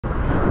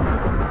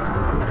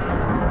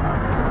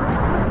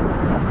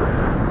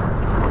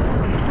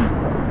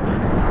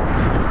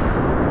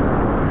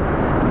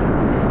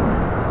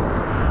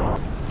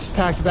just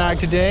packed a bag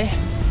today.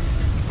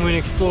 Went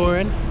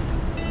exploring.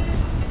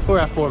 We're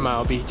at 4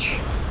 Mile Beach.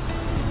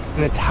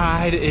 And the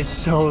tide is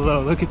so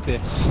low. Look at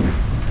this.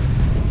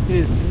 It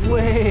is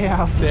way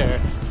out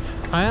there.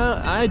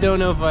 I don't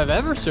know if I've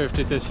ever surfed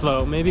it this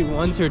low. Maybe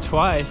once or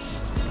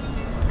twice.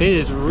 It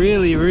is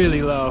really,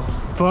 really low.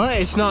 But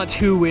it's not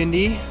too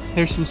windy.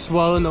 There's some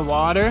swell in the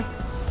water.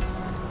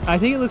 I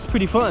think it looks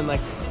pretty fun.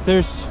 Like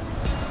there's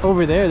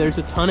over there's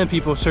a ton of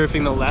people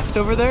surfing the left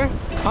over there.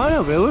 I don't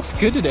know, but it looks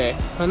good today.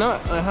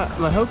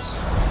 My hopes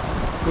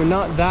were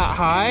not that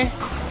high.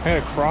 I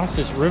gotta cross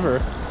this river.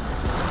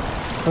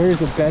 Where is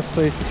the best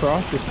place to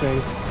cross this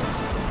thing?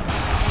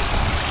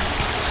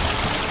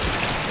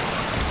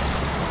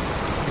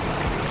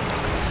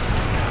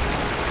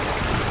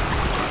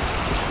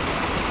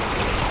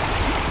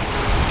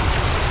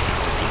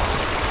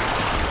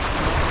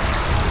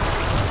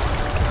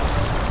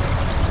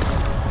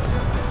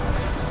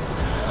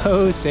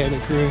 Oh, Santa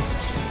Cruz.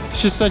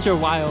 It's just such a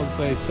wild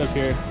place up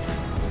here.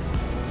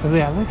 But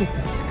yeah, look at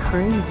this,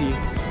 crazy.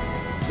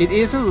 It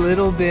is a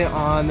little bit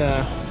on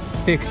the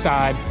thick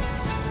side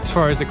as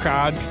far as the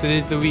crowd, because it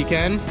is the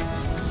weekend.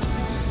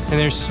 And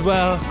there's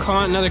swell,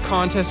 another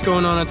contest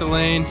going on at the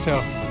lane, so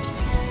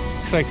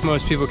looks like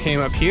most people came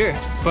up here.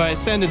 But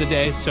it's the end of the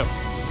day, so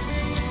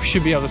we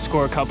should be able to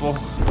score a couple.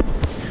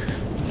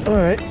 All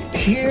right,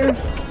 here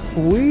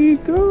we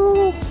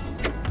go.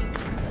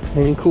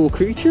 Any cool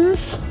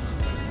creatures?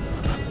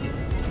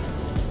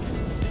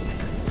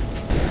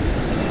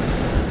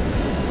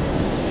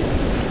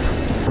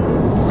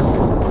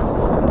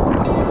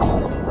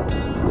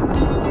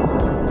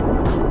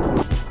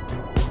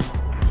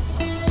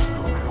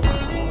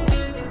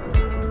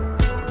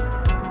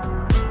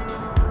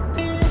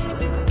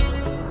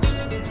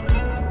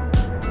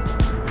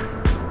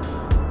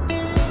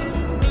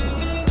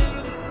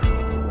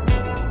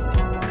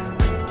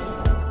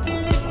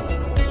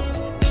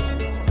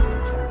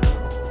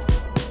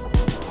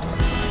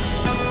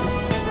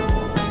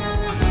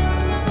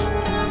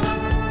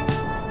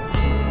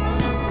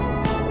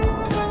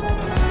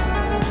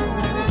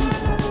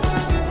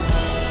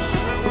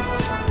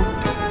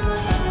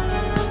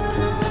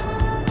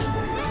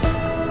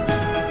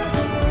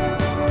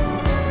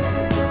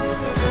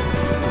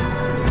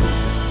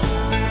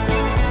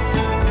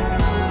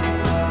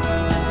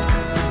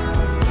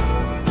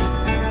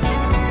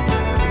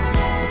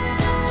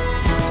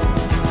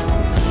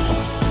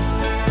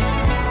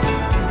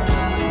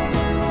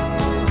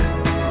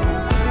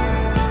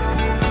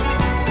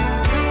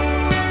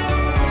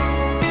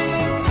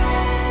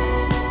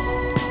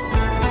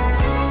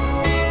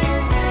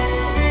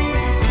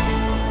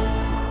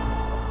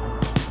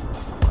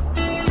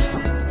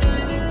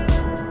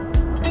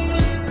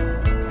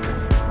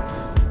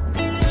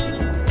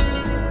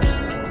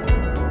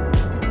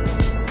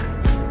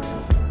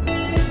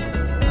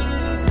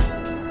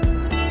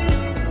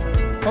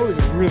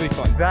 Really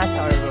fun. That's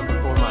how I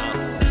remember 4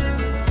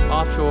 Mile.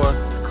 Offshore,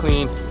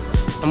 clean.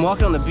 I'm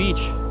walking on the beach,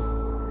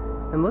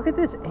 and look at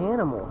this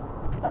animal.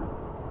 I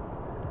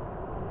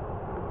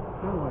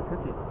don't want to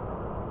cook it.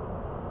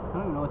 I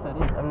don't even know what that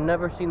is. I've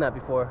never seen that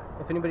before.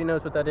 If anybody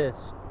knows what that is,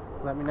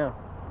 let me know.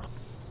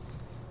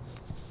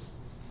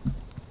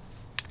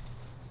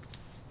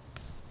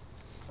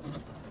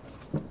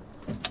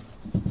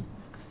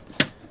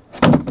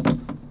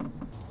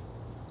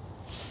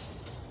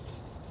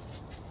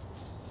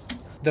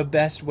 The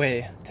best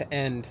way to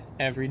end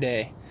every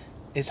day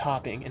is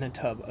hopping in a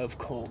tub of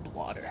cold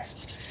water.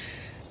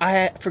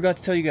 I forgot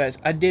to tell you guys,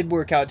 I did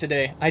work out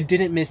today. I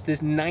didn't miss this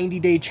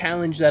 90-day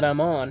challenge that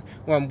I'm on,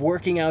 where I'm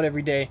working out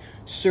every day,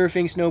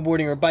 surfing,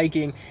 snowboarding, or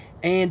biking,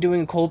 and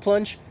doing a cold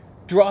plunge.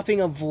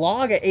 Dropping a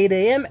vlog at 8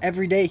 a.m.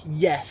 every day,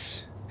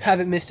 yes.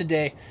 Haven't missed a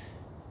day,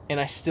 and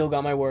I still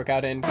got my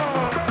workout in.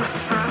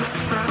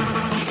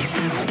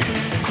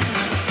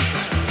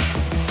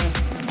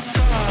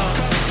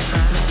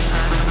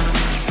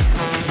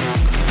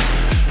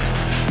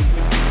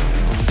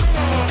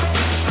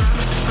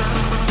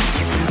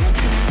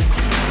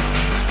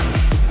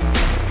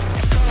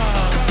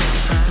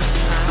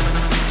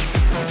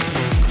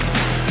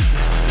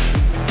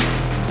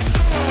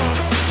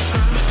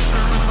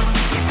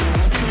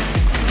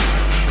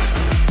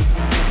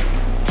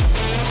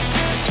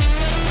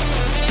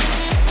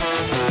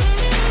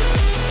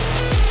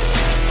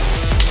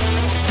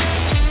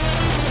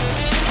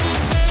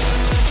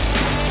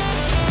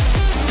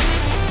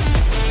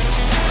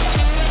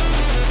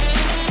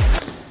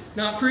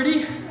 Not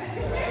pretty?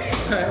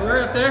 Alright,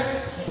 we're up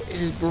there.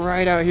 It is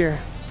bright out here.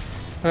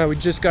 We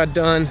just got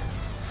done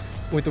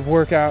with the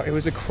workout. It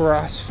was a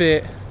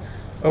CrossFit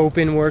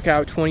open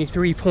workout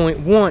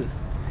 23.1.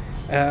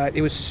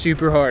 It was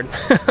super hard.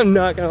 I'm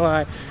not gonna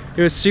lie.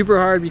 It was super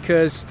hard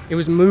because it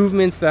was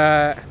movements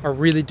that are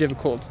really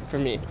difficult for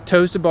me.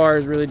 Toes to bar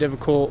is really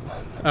difficult.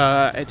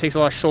 It takes a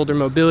lot of shoulder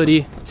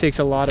mobility. It takes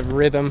a lot of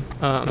rhythm.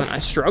 And I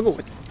struggle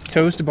with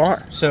toes to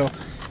bar. So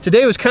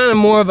today was kind of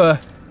more of a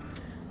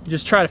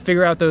just try to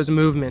figure out those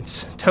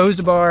movements. Toes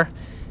to bar,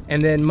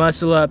 and then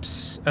muscle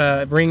ups,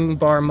 ring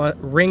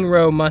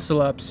row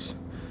muscle ups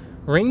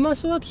ring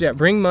muscle ups. Yeah,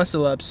 ring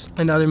muscle ups.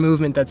 Another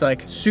movement that's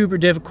like super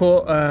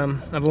difficult.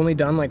 I've only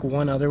done like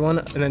one other one,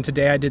 and then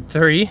today I did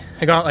 3.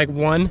 I got like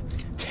one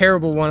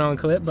terrible one on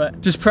clip, but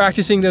just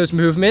practicing those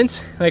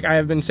movements, like I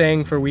have been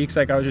saying for weeks,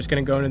 like I was just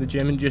gonna go into the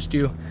gym and just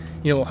do,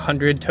 you know,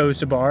 100 toes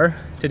to bar.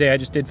 Today I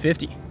just did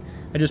 50.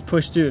 I just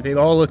pushed through. They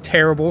all looked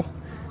terrible.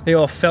 They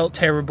all felt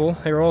terrible.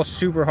 They were all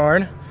super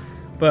hard,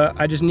 but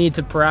I just need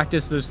to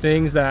practice those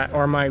things that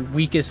are my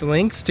weakest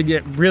links to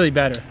get really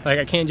better. Like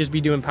I can't just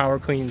be doing power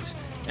cleans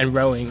and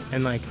rowing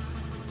and like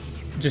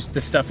just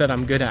the stuff that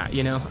I'm good at,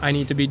 you know? I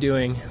need to be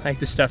doing like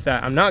the stuff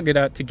that I'm not good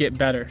at to get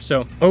better.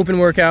 So open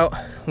workout,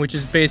 which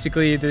is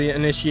basically the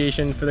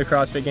initiation for the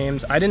CrossFit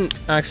Games. I didn't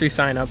actually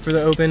sign up for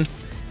the open.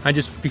 I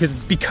just,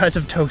 because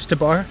of toes to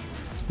bar,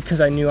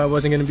 because I knew I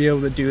wasn't gonna be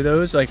able to do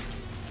those like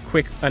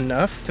quick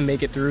enough to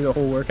make it through the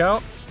whole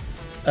workout.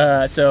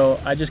 So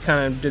I just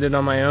kind of did it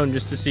on my own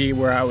just to see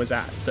where I was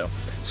at. So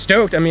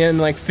stoked. I mean,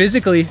 like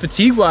physically,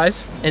 fatigue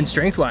wise and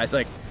strength wise,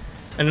 like,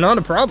 and not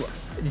a problem.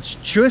 It's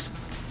just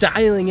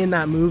dialing in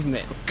that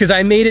movement, because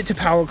I made it to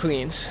power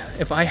cleans.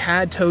 If I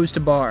had toes to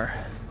bar,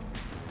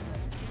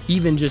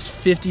 even just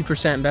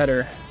 50%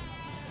 better,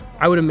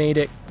 I would have made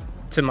it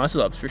to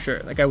muscle ups for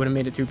sure. Like I would have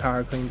made it through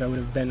power cleans. I would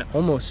have been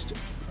almost,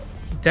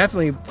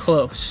 definitely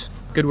close.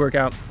 Good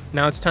workout.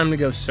 Now it's time to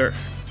go surf.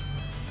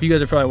 You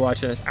guys are probably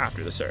watching this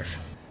after the surf.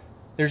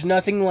 There's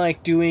nothing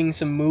like doing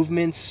some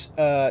movements,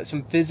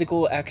 some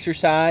physical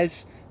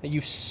exercise that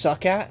you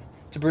suck at,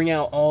 to bring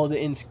out all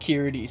the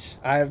insecurities.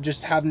 I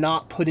just have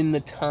not put in the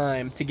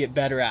time to get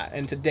better at,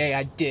 and today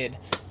I did.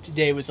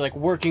 Today was like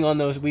working on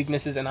those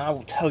weaknesses, and I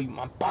will tell you,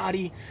 my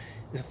body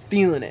is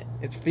feeling it.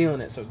 It's feeling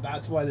it. So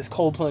that's why this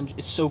cold plunge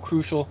is so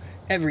crucial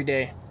every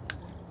day.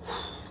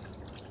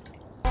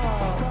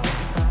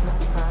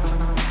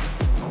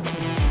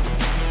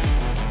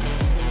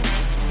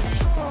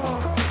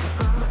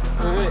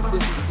 Alright,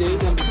 this is day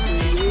number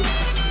 38.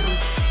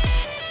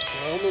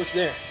 We're almost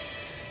there.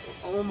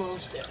 We're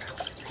almost there.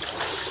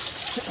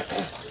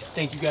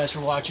 Thank you guys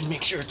for watching.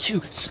 Make sure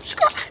to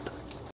subscribe.